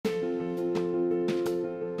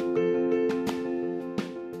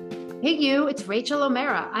Hey you, it's Rachel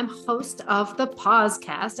O'Mara. I'm host of the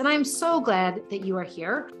Pausecast, and I'm so glad that you are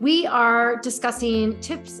here. We are discussing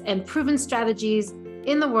tips and proven strategies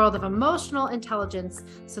in the world of emotional intelligence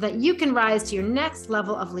so that you can rise to your next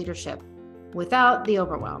level of leadership without the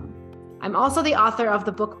overwhelm. I'm also the author of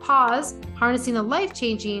the book Pause, Harnessing the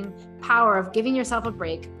Life-Changing Power of Giving Yourself a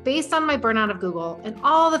Break, based on my burnout of Google and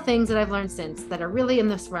all the things that I've learned since that are really in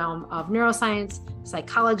this realm of neuroscience,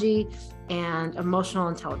 psychology, and emotional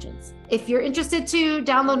intelligence. If you're interested to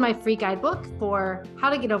download my free guidebook for how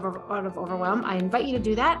to get out of overwhelm, I invite you to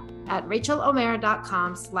do that at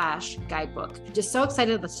rachelomara.com/guidebook. I'm just so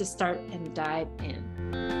excited. Let's just start and dive in.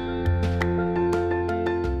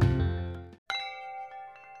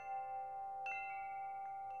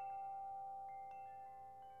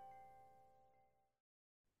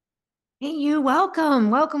 Hey, you,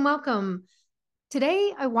 welcome.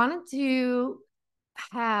 Today, I wanted to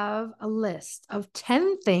have a list of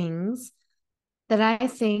 10 things that I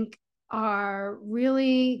think are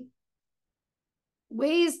really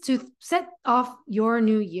ways to set off your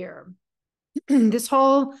new year. This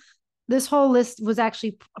whole list was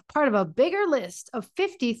actually a part of a bigger list of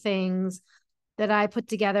 50 things that I put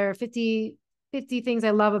together, 50 things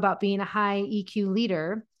I love about being a high EQ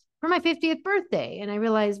leader for my 50th birthday. And I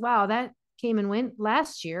realized, wow, that came and went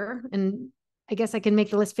last year. And I guess I can make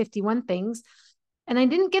the list 51 things. And I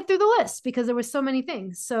didn't get through the list because there were so many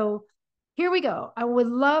things. So here we go. I would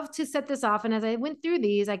love to set this off. And as I went through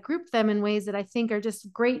these, I grouped them in ways that I think are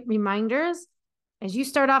just great reminders as you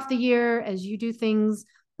start off the year, as you do things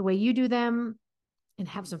the way you do them, and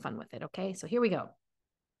have some fun with it. Okay. So here we go.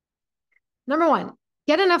 Number one,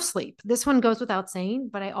 get enough sleep. This one goes without saying,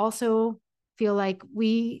 but I also feel like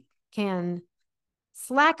we can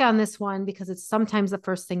slack on this one because it's sometimes the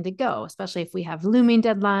first thing to go, especially if we have looming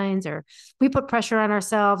deadlines or we put pressure on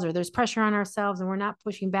ourselves or there's pressure on ourselves and we're not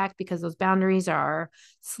pushing back because those boundaries are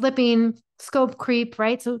slipping, scope creep,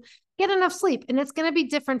 right? So get enough sleep. And it's going to be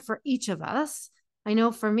different for each of us. I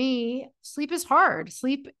know for me, sleep is hard.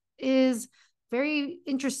 Sleep is very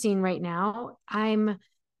interesting right now. I'm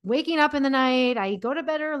waking up in the night. I go to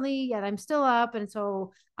bed early, yet I'm still up. And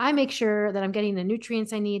so I make sure that I'm getting the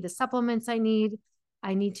nutrients I need, the supplements I need.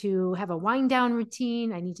 I need to have a wind down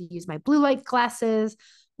routine. I need to use my blue light glasses.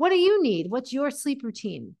 What do you need? What's your sleep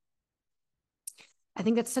routine? I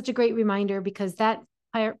think that's such a great reminder because that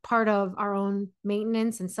part of our own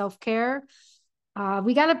maintenance and self-care,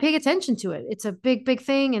 we got to pay attention to it. It's a big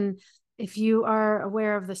thing. And if you are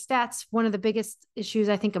aware of the stats, one of the biggest issues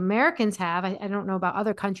I think Americans have, I don't know about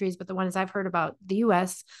other countries, but the ones I've heard about the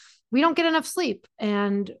US, we don't get enough sleep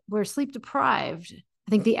and we're sleep deprived. I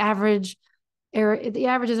think the average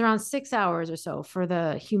is around 6 hours or so for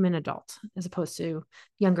the human adult, as opposed to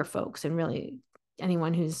younger folks and really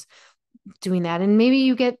anyone who's doing that. And maybe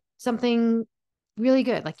you get something really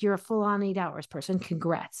good, like you're a full on 8 hours person.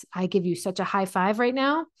 Congrats. I give you such a high five right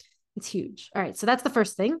now. It's huge. All right. So that's the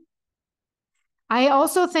first thing. I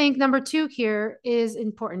also think number 2 here is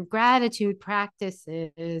important. Gratitude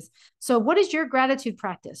practices. So what is your gratitude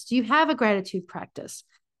practice? Do you have a gratitude practice?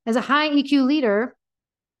 As a high EQ leader,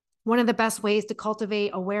 one of the best ways to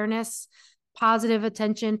cultivate awareness, positive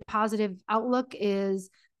attention, positive outlook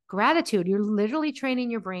is gratitude. You're literally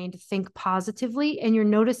training your brain to think positively and you're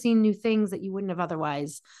noticing new things that you wouldn't have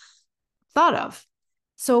otherwise thought of.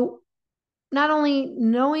 So not only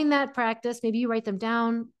knowing that practice, maybe you write them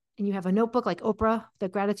down and you have a notebook like Oprah, the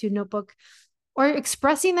gratitude notebook, or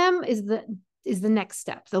expressing them is the next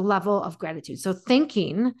step, the level of gratitude. So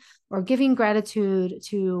thinking or giving gratitude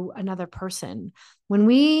to another person. When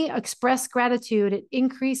we express gratitude, it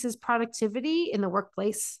increases productivity in the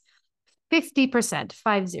workplace 50%,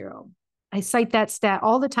 50. I cite that stat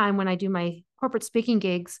all the time when I do my corporate speaking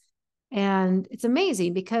gigs. And it's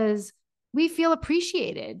amazing because we feel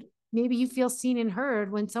appreciated. Maybe you feel seen and heard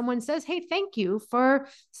when someone says, hey, thank you for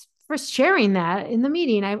sharing that in the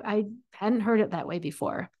meeting. I hadn't heard it that way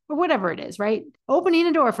before, or whatever it is, right? Opening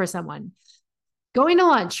a door for someone, going to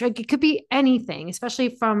lunch, like it could be anything,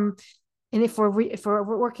 especially and if we're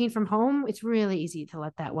working from home, it's really easy to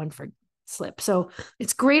let that one slip. So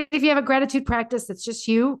it's great if you have a gratitude practice that's just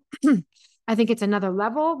you. I think it's another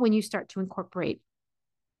level when you start to incorporate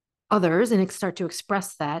others and start to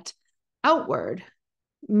express that outward.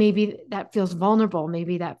 Maybe that feels vulnerable.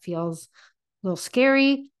 Maybe that feels a little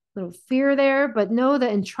scary, little fear there, but know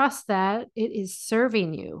that and trust that it is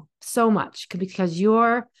serving you so much because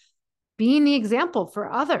you're being the example for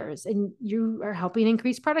others and you are helping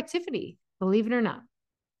increase productivity, believe it or not.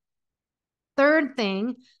 Third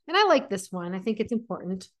thing, and I like this one, I think it's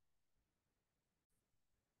important.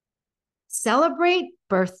 celebrate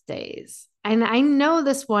birthdays. And I know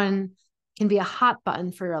this one can be a hot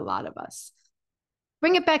button for a lot of us.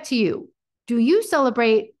 Bring it back to you. Do you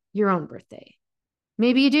celebrate your own birthday?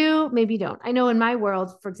 Maybe you do, maybe you don't. I know in my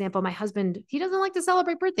world, for example, my husband, he doesn't like to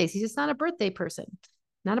celebrate birthdays. He's just not a birthday person,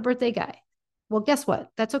 not a birthday guy. Well, guess what?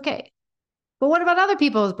 That's okay. But what about other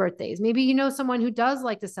people's birthdays? Maybe you know someone who does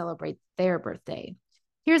like to celebrate their birthday.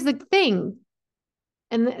 Here's the thing,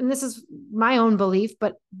 and this is my own belief,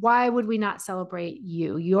 but why would we not celebrate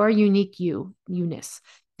you, your unique you-ness?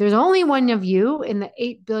 There's only one of you in the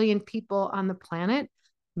 8 billion people on the planet,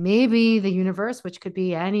 maybe the universe, which could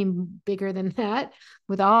be any bigger than that,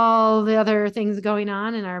 with all the other things going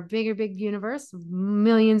on in our big universe,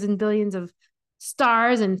 millions and billions of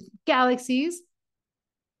stars and galaxies.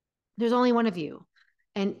 There's only one of you.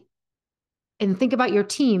 And think about your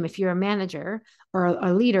team if you're a manager or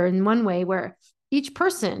a leader in one way where each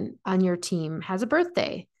person on your team has a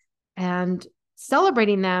birthday, and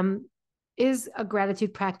celebrating them is a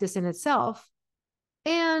gratitude practice in itself.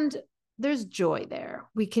 And there's joy there.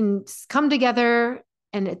 We can come together,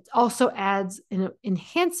 and it also adds and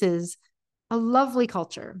enhances a lovely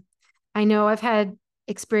culture. I know I've had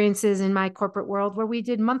experiences in my corporate world where we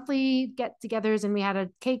did monthly get-togethers and we had a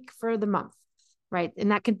cake for the month, right?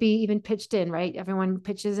 And that could be even pitched in, right? Everyone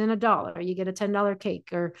pitches in $1. You get a $10 cake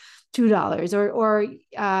or $2, or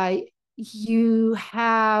you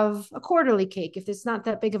have a quarterly cake if it's not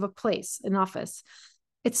that big of a place, an office.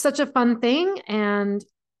 It's such a fun thing, and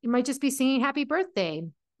you might just be singing happy birthday.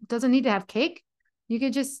 It doesn't need to have cake. You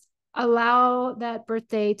could just allow that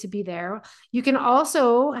birthday to be there. You can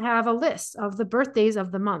also have a list of the birthdays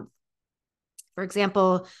of the month. For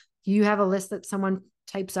example, you have a list that someone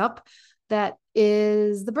types up that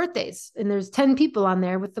is the birthdays, and there's 10 people on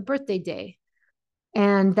there with the birthday day,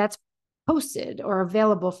 and that's posted or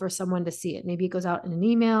available for someone to see it. Maybe it goes out in an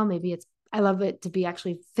email. Maybe I love it to be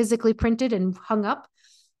actually physically printed and hung up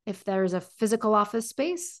if there's a physical office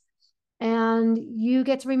space. And you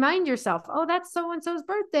get to remind yourself, oh, that's so-and-so's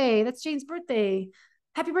birthday. That's Jane's birthday.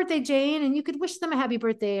 Happy birthday, Jane. And you could wish them a happy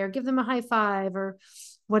birthday or give them a high five or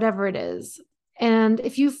whatever it is. And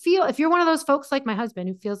if you're one of those folks like my husband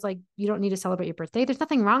who feels like you don't need to celebrate your birthday, there's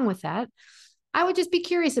nothing wrong with that. I would just be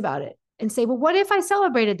curious about it and say, well, what if I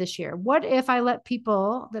celebrated this year? What if I let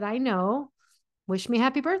people that I know wish me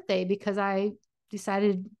happy birthday because I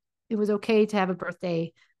decided it was okay to have a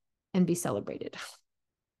birthday and be celebrated?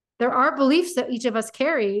 There are beliefs that each of us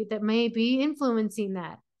carry that may be influencing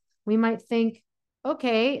that. We might think,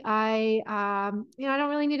 okay, I don't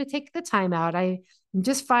really need to take the time out. I'm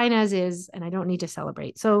just fine as is, and I don't need to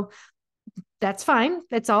celebrate. So that's fine.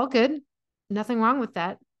 That's all good. Nothing wrong with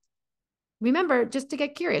that. Remember, just to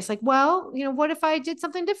get curious, like, well, what if I did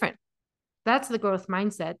something different? That's the growth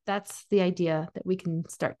mindset. That's the idea that we can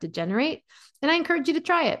start to generate. And I encourage you to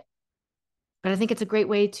try it. But I think it's a great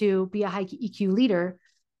way to be a high EQ leader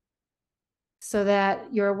so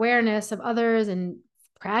that your awareness of others and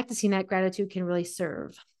practicing that gratitude can really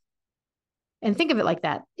serve. And think of it like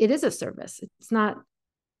that. It is a service. It's not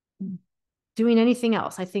doing anything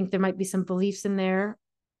else. I think there might be some beliefs in there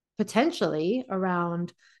potentially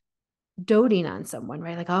around doting on someone,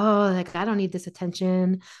 right? Like, oh, like I don't need this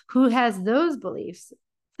attention. Who has those beliefs?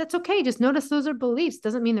 That's okay. Just notice those are beliefs.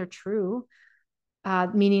 Doesn't mean they're true,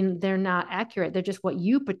 meaning they're not accurate. They're just what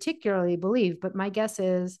you particularly believe. But my guess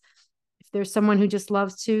is if there's someone who just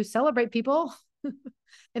loves to celebrate people,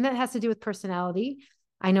 and that has to do with personality.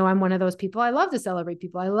 I know I'm one of those people. I love to celebrate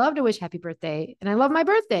people. I love to wish happy birthday, and I love my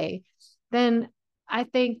birthday. Then I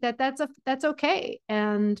think that's okay.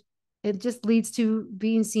 And it just leads to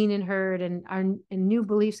being seen and heard, and new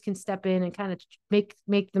beliefs can step in and kind of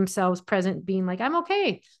make themselves present, being like, I'm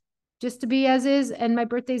okay just to be as is. And my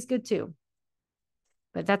birthday's good too.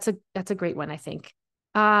 But that's a great one, I think.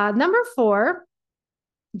 Number 4,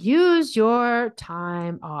 use your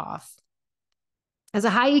time off. As a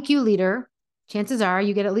high EQ leader, chances are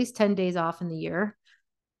you get at least 10 days off in the year,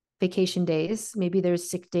 vacation days. Maybe there's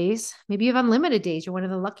sick days. Maybe you have unlimited days. You're one of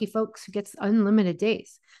the lucky folks who gets unlimited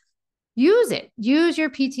days. Use it. Use your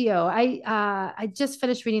PTO. I just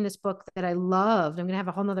finished reading this book that I loved. I'm going to have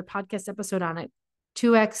a whole nother podcast episode on it.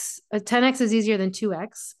 10X is easier than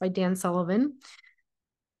 2X by Dan Sullivan.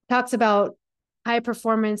 Talks about high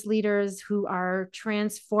performance leaders who are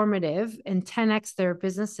transformative and 10X their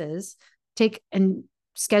businesses, take and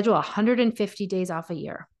schedule 150 days off a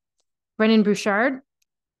year. Brennan Bouchard,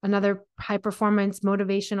 another high performance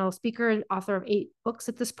motivational speaker, author of 8 books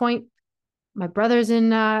at this point. My brother's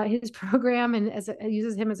in his program and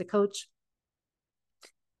uses him as a coach.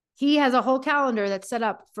 He has a whole calendar that's set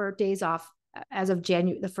up for days off as of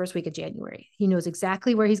January, the first week of January. He knows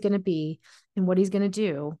exactly where he's going to be and what he's going to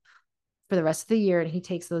do for the rest of the year. And he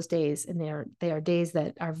takes those days, and they are days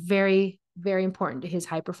that are very, very important to his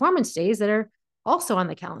high performance days that are also on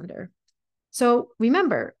the calendar. So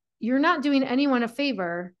remember, you're not doing anyone a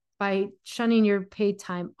favor by shunning your paid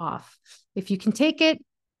time off. If you can take it,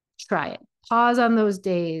 try it. Pause on those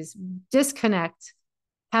days, disconnect,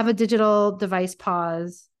 have a digital device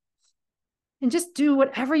pause, and just do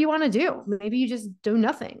whatever you want to do. Maybe you just do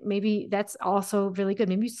nothing. Maybe that's also really good.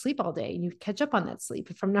 Maybe you sleep all day and you catch up on that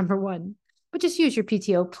sleep from number one. But just use your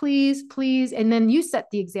PTO, please, please. And then you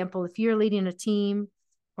set the example. If you're leading a team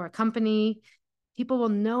or a company, people will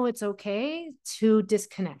know it's okay to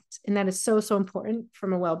disconnect. And that is so, so important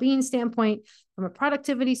from a well-being standpoint, from a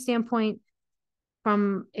productivity standpoint,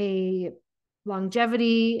 from a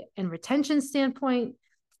longevity and retention standpoint,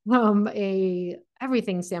 from a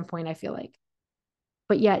everything standpoint, I feel like.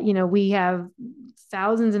 But yet, we have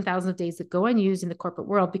thousands and thousands of days that go unused in the corporate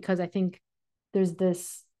world because I think there's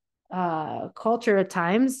this culture at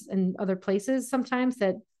times and other places sometimes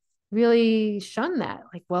that really shun that.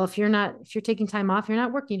 Like, well, if you're taking time off, you're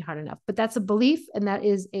not working hard enough. But that's a belief and that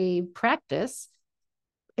is a practice.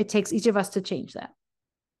 It takes each of us to change that.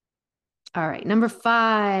 All right, number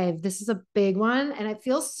 5. This is a big one, and it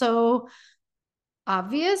feels so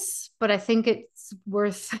obvious, but I think it's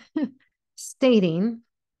worth stating.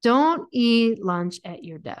 Don't eat lunch at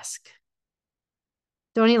your desk.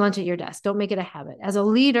 Don't eat lunch at your desk. Don't make it a habit. As a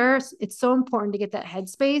leader, it's so important to get that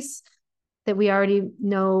headspace that we already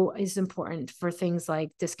know is important for things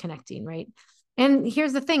like disconnecting, right? And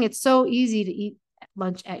here's the thing. It's so easy to eat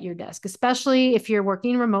lunch at your desk, especially if you're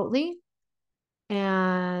working remotely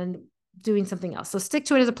and doing something else. So stick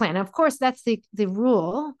to it as a plan. Now, of course, that's the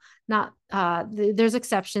rule. Not there's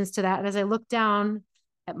exceptions to that. And as I look down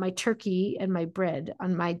at my turkey and my bread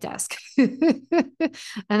on my desk, and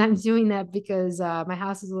I'm doing that because my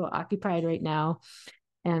house is a little occupied right now,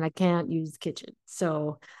 and I can't use the kitchen.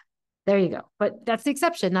 So there you go. But that's the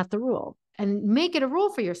exception, not the rule. And make it a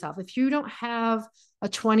rule for yourself. If you don't have a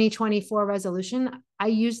 2024 resolution, I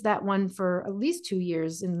used that one for at least 2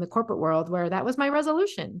 years in the corporate world where that was my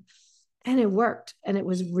resolution. And it worked. And it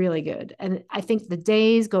was really good. And I think the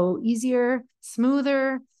days go easier,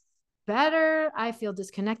 smoother, better. I feel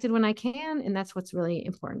disconnected when I can. And that's what's really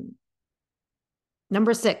important.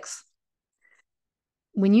 Number 6.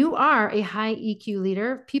 When you are a high EQ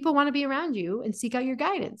leader, people want to be around you and seek out your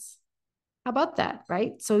guidance. How about that,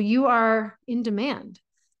 right? So you are in demand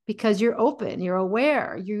because you're open, you're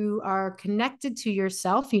aware, you are connected to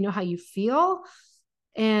yourself, you know how you feel.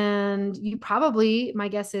 And you probably, my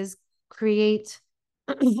guess is, create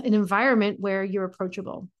an environment where you're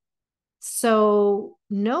approachable. So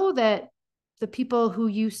know that the people who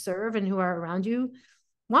you serve and who are around you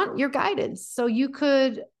want your guidance. So you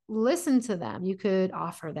could listen to them, you could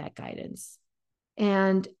offer that guidance.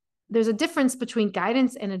 And there's a difference between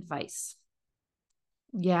guidance and advice.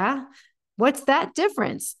 Yeah. What's that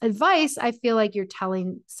difference? Advice, I feel like you're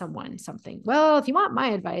telling someone something. Well, if you want my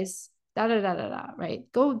advice, da da da da da, right?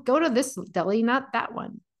 Go to this deli, not that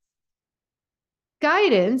one.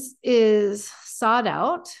 Guidance is sought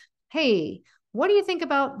out. Hey, what do you think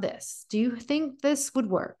about this? Do you think this would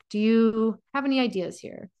work? Do you have any ideas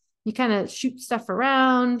here? You kind of shoot stuff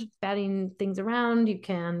around, batting things around. You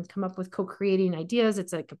can come up with co-creating ideas.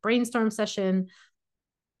 It's like a brainstorm session.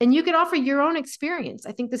 And you could offer your own experience.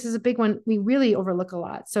 I think this is a big one we really overlook a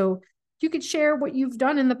lot. So you could share what you've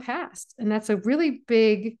done in the past. And that's a really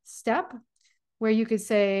big step where you could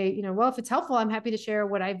say, well, if it's helpful, I'm happy to share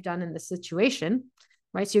what I've done in this situation,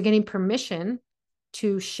 right? So you're getting permission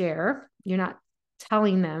to share. You're not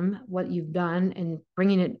telling them what you've done and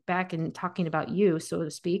bringing it back and talking about you, so to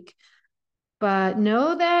speak. But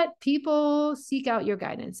know that people seek out your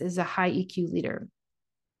guidance as a high EQ leader.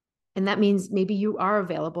 And that means maybe you are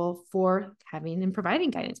available for having and providing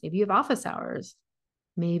guidance. Maybe you have office hours.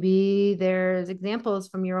 Maybe there's examples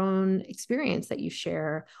from your own experience that you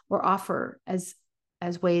share or offer as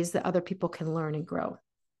ways that other people can learn and grow.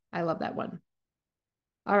 I love that one.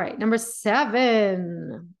 All right, number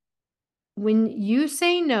 7. When you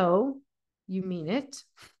say no, you mean it,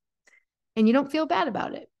 and you don't feel bad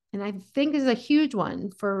about it. And I think this is a huge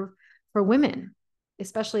one for women,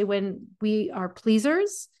 especially when we are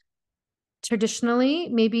pleasers. Traditionally,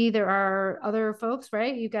 maybe there are other folks,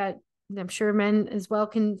 right? I'm sure men as well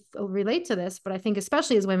can relate to this, but I think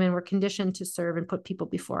especially as women, we're conditioned to serve and put people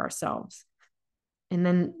before ourselves. And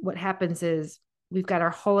then what happens is we've got our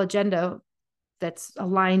whole agenda that's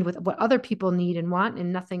aligned with what other people need and want,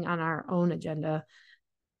 and nothing on our own agenda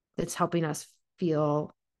that's helping us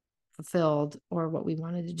feel fulfilled or what we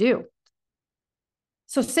wanted to do.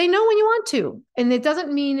 So say no when you want to. And it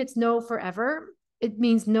doesn't mean it's no forever. It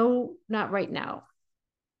means no, not right now.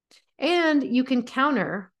 And you can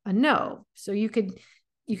counter a no. So you could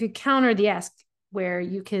counter the ask where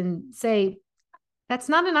you can say, that's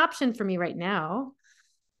not an option for me right now.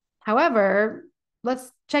 However,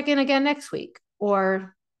 let's check in again next week.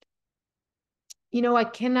 Or, I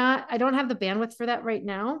don't have the bandwidth for that right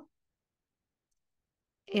now.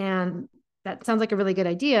 And that sounds like a really good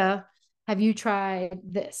idea. Have you tried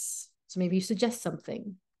this? So maybe you suggest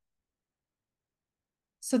something.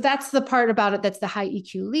 So that's the part about it that's the high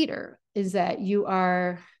EQ leader, is that you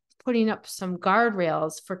are putting up some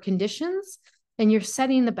guardrails for conditions and you're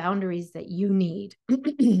setting the boundaries that you need.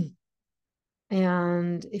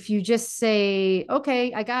 And if you just say,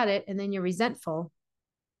 okay, I got it, and then you're resentful,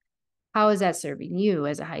 how is that serving you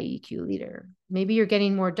as a high EQ leader? Maybe you're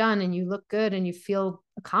getting more done and you look good and you feel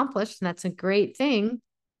accomplished, and that's a great thing.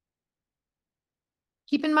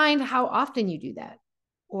 Keep in mind how often you do that.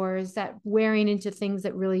 Or is that wearing into things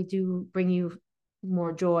that really do bring you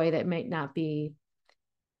more joy that might not be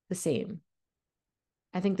the same?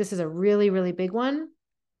 I think this is a really, really big one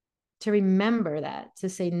to remember, that to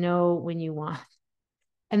say no when you want.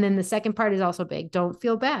 And then the second part is also big. Don't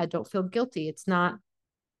feel bad. Don't feel guilty.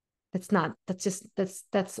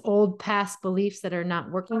 That's old past beliefs that are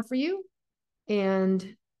not working for you.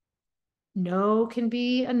 And no can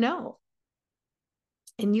be a no.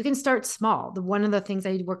 And you can start small. One of the things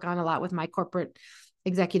I work on a lot with my corporate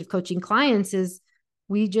executive coaching clients is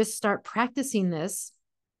we just start practicing this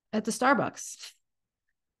at the Starbucks.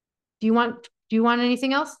 Do you want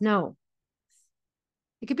anything else? No.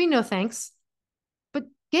 It could be no thanks. But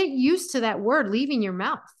get used to that word leaving your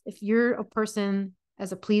mouth. If you're a person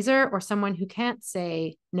as a pleaser or someone who can't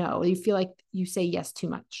say no, you feel like you say yes too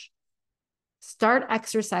much. Start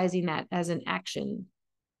exercising that as an action.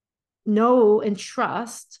 Know and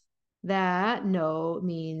trust that no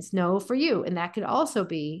means no for you. And that could also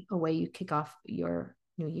be a way you kick off your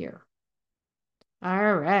new year.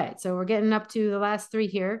 All right. So we're getting up to the last three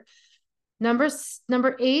here.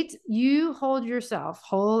 Number 8, you hold yourself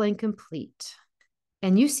whole and complete.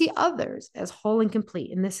 And you see others as whole and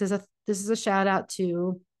complete. And this is a shout out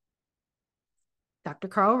to Dr.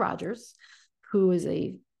 Carl Rogers, who is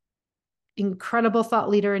a incredible thought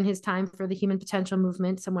leader in his time for the human potential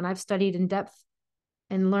movement, someone I've studied in depth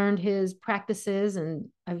and learned his practices, and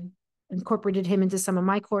I've incorporated him into some of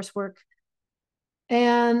my coursework.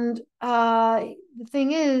 And the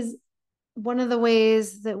thing is, one of the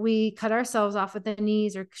ways that we cut ourselves off at the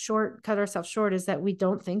knees or cut ourselves short is that we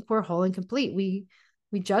don't think we're whole and complete. We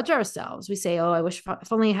judge ourselves. We say, oh, I wish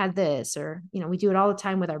if only I had this, or, we do it all the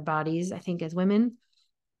time with our bodies, I think, as women,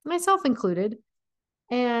 myself included.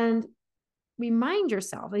 And remind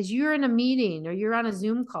yourself, as you're in a meeting or you're on a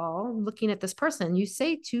Zoom call looking at this person, you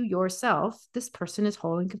say to yourself, this person is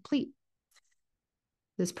whole and complete.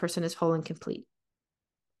 This person is whole and complete.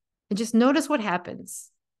 And just notice what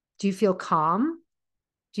happens. Do you feel calm?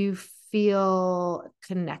 Do you feel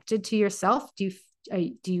connected to yourself? Do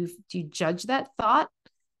you judge that thought?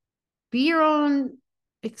 Be your own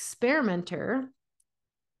experimenter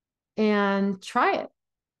and try it.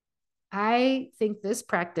 I think this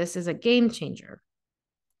practice is a game changer.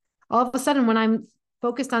 All of a sudden, when I'm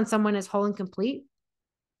focused on someone as whole and complete,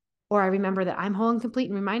 or I remember that I'm whole and complete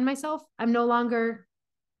and remind myself, I'm no longer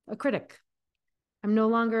a critic. I'm no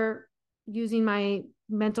longer using my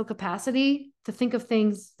mental capacity to think of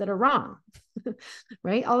things that are wrong,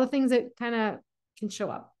 right? All the things that kind of can show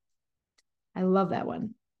up. I love that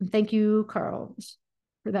one. And thank you, Carl,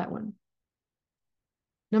 for that one.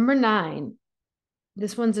 Number 9,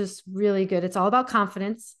 this one's just really good. It's all about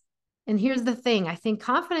confidence. And here's the thing. I think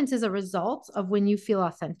confidence is a result of when you feel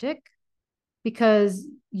authentic, because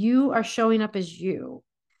you are showing up as you.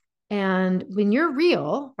 And when you're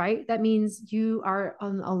real, right, that means you are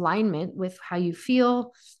in alignment with how you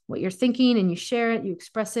feel, what you're thinking, and you share it, you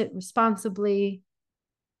express it responsibly.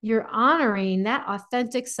 You're honoring that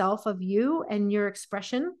authentic self of you and your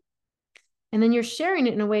expression. And then you're sharing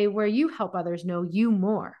it in a way where you help others know you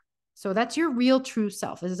more. So that's your real true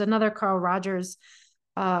self. This is another Carl Rogers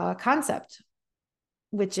concept,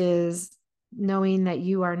 which is knowing that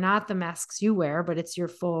you are not the masks you wear, but it's your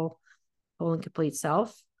full, whole and complete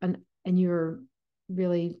self. And you're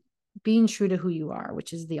really being true to who you are,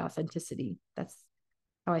 which is the authenticity. That's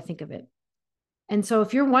how I think of it. And so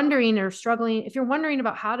if you're wondering or struggling, if you're wondering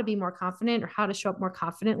about how to be more confident or how to show up more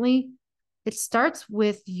confidently, it starts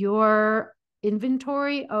with your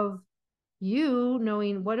inventory of you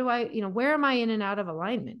knowing, where am I in and out of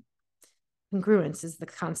alignment? Congruence is the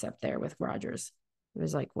concept there with Rogers. It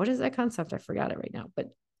was like, what is that concept? I forgot it right now, but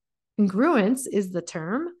Congruence is the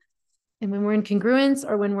term. And when we're in congruence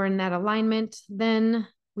or when we're in that alignment, then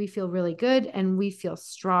we feel really good and we feel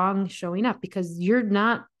strong showing up because you're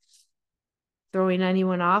not throwing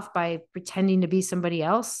anyone off by pretending to be somebody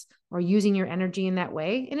else or using your energy in that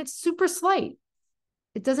way. And it's super slight.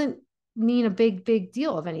 It doesn't mean a big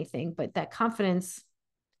deal of anything, but that confidence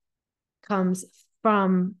comes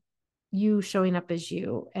from you showing up as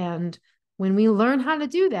you. And when we learn how to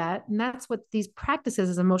do that, and that's what these practices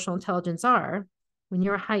as emotional intelligence are, when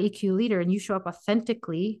you're a high EQ leader and you show up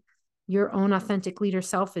authentically, your own authentic leader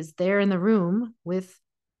self is there in the room with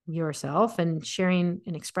yourself and sharing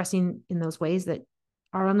and expressing in those ways that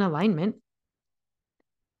are in alignment.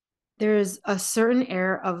 There's a certain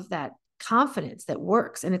air of that confidence that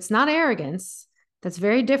works, and it's not arrogance. That's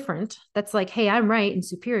very different. That's like, hey, I'm right and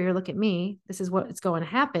superior. Look at me. This is what's going to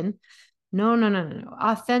happen. No.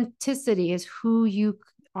 Authenticity is who you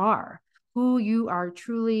are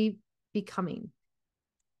truly becoming,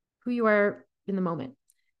 who you are in the moment.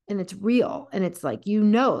 And it's real. And it's like,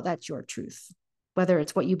 that's your truth, whether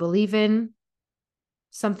it's what you believe in,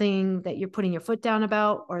 something that you're putting your foot down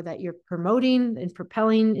about, or that you're promoting and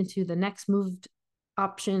propelling into the next moved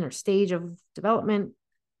option or stage of development.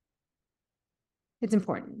 It's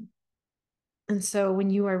important. And so when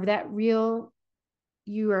you are that real,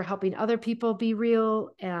 you are helping other people be real,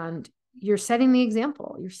 and you're setting the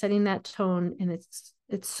example, you're setting that tone, and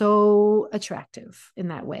it's so attractive in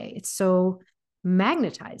that way. It's so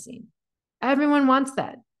magnetizing. Everyone wants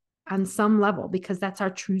that on some level because that's our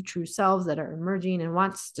true selves that are emerging and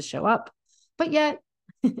wants to show up. But yet,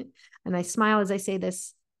 and I smile as I say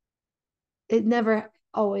this, it never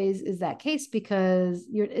always is that case because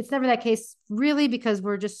it's never that case really, because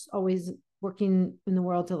we're just always working in the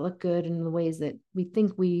world to look good in the ways that we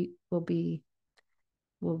think we will be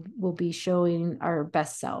showing our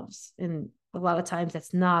best selves. And a lot of times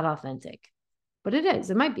that's not authentic, but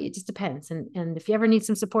it might be, it just depends. And if you ever need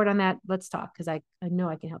some support on that, let's talk, because I know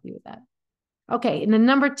I can help you with that. Okay. And the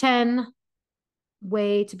number 10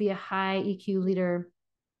 way to be a high EQ leader,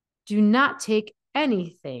 do not take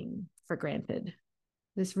anything for granted.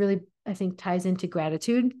 This really, I think, ties into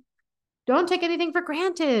gratitude. Don't take anything for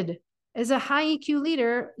granted. As a high EQ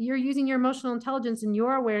leader, you're using your emotional intelligence and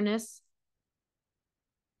your awareness.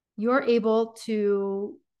 You're able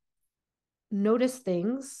to notice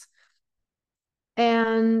things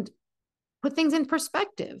and put things in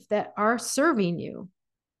perspective that are serving you.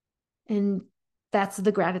 And that's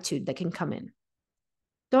the gratitude that can come in.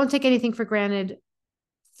 Don't take anything for granted.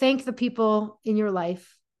 Thank the people in your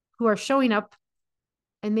life who are showing up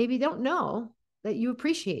and maybe don't know that you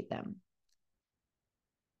appreciate them.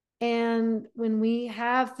 And when we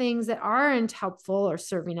have things that aren't helpful or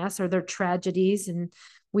serving us, or they're tragedies and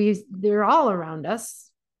they're all around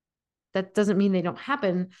us, that doesn't mean they don't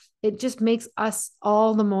happen. It just makes us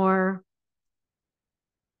all the more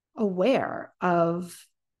aware of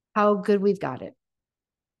how good we've got it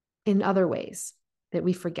in other ways that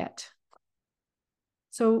we forget.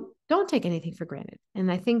 So don't take anything for granted.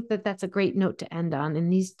 And I think that that's a great note to end on, in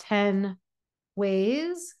these 10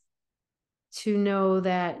 ways to know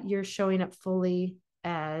that you're showing up fully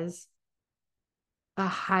as a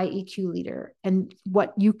high EQ leader, and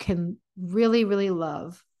what you can really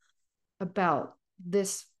love about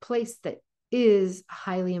this place that is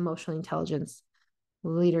highly emotional intelligence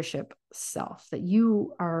leadership self that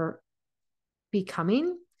you are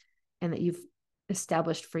becoming and that you've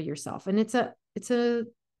established for yourself. And it's a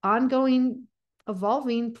ongoing,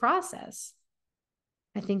 evolving process.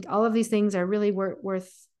 I think all of these things are really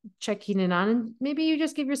worth checking in on. And maybe you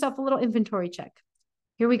just give yourself a little inventory check.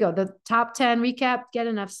 Here we go. The top 10 recap: get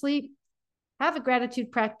enough sleep, have a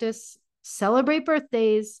gratitude practice, celebrate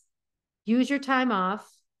birthdays, use your time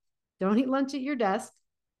off, don't eat lunch at your desk,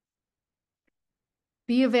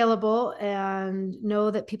 be available and know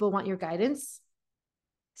that people want your guidance,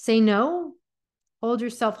 say no, hold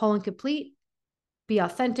yourself whole and complete, be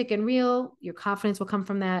authentic and real. Your confidence will come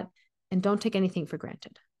from that. And don't take anything for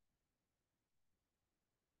granted.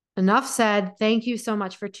 Enough said. Thank you so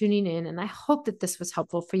much for tuning in. And I hope that this was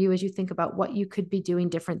helpful for you as you think about what you could be doing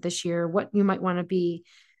different this year, what you might want to be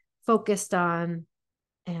focused on.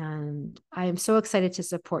 And I am so excited to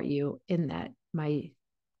support you in that, my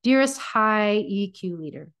dearest high EQ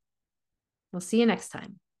leader. We'll see you next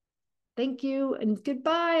time. Thank you and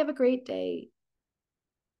goodbye. Have a great day.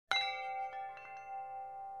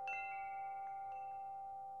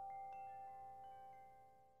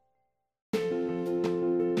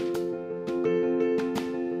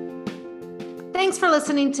 Thanks for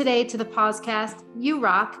listening today to the podcast. You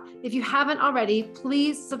rock. If you haven't already,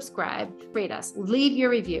 please subscribe, rate us, leave your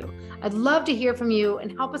review. I'd love to hear from you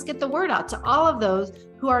and help us get the word out to all of those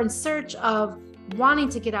who are in search of wanting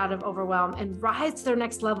to get out of overwhelm and rise to their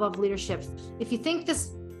next level of leadership. If you think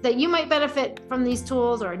that you might benefit from these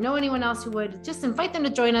tools or know anyone else who would, just invite them to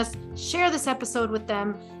join us, share this episode with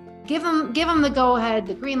them, give them the go ahead,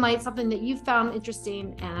 the green light, something that you found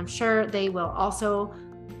interesting, and I'm sure they will also.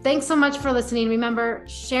 Thanks so much for listening. Remember,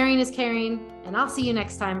 sharing is caring, and I'll see you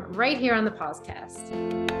next time right here on the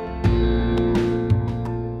podcast.